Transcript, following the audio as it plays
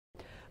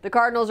The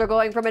Cardinals are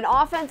going from an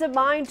offensive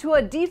mind to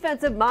a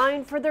defensive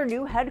mind for their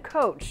new head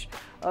coach.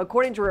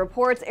 According to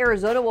reports,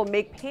 Arizona will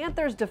make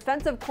Panthers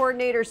defensive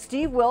coordinator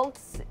Steve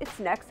Wilks its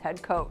next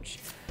head coach.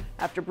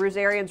 After Bruce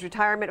Arians'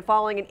 retirement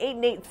following an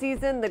 8-8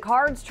 season, the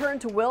Cards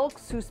turned to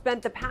Wilks, who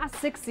spent the past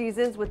 6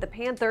 seasons with the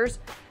Panthers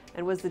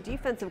and was the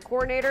defensive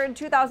coordinator in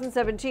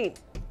 2017.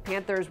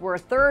 Panthers were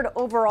third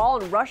overall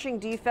in rushing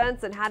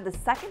defense and had the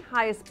second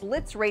highest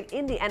blitz rate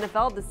in the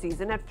NFL this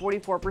season at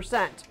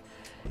 44%.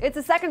 It's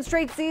the second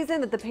straight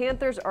season that the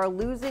Panthers are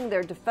losing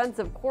their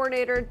defensive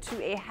coordinator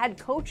to a head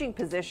coaching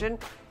position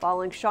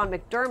following Sean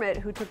McDermott,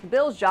 who took the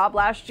Bills' job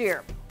last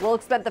year.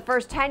 Wilks spent the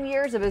first 10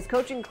 years of his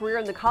coaching career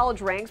in the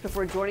college ranks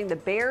before joining the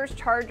Bears,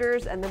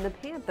 Chargers, and then the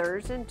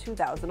Panthers in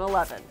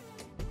 2011.